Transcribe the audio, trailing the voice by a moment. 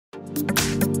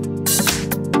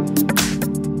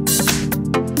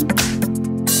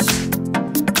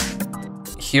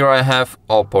Here I have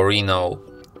OPPO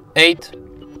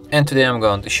Reno8, and today I'm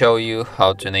going to show you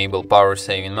how to enable power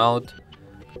saving mode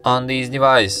on this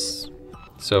device.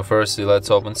 So firstly, let's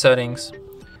open settings.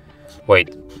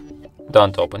 Wait,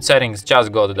 don't open settings,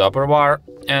 just go to the upper bar,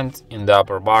 and in the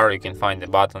upper bar you can find the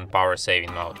button power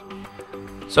saving mode.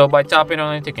 So by tapping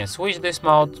on it you can switch this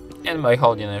mode, and by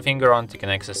holding a finger on it you can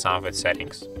access some of its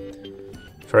settings.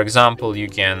 For example, you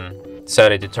can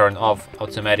set it to turn off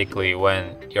automatically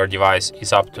when your device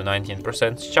is up to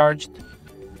 19% charged,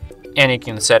 and you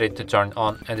can set it to turn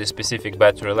on at a specific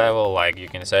battery level, like you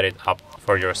can set it up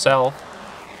for yourself,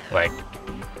 like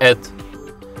at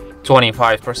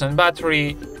 25%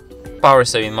 battery, power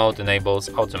saving mode enables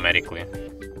automatically.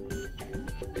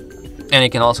 And you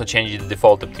can also change the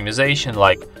default optimization,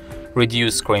 like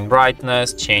reduce screen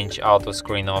brightness, change auto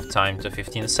screen off time to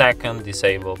 15 seconds,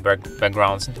 disable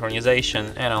background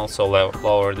synchronization, and also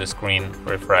lower the screen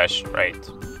refresh rate.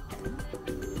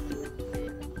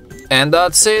 And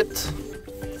that's it.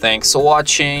 Thanks for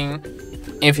watching.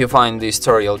 If you find this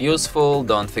tutorial useful,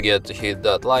 don't forget to hit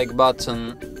that like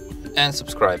button and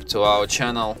subscribe to our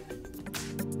channel.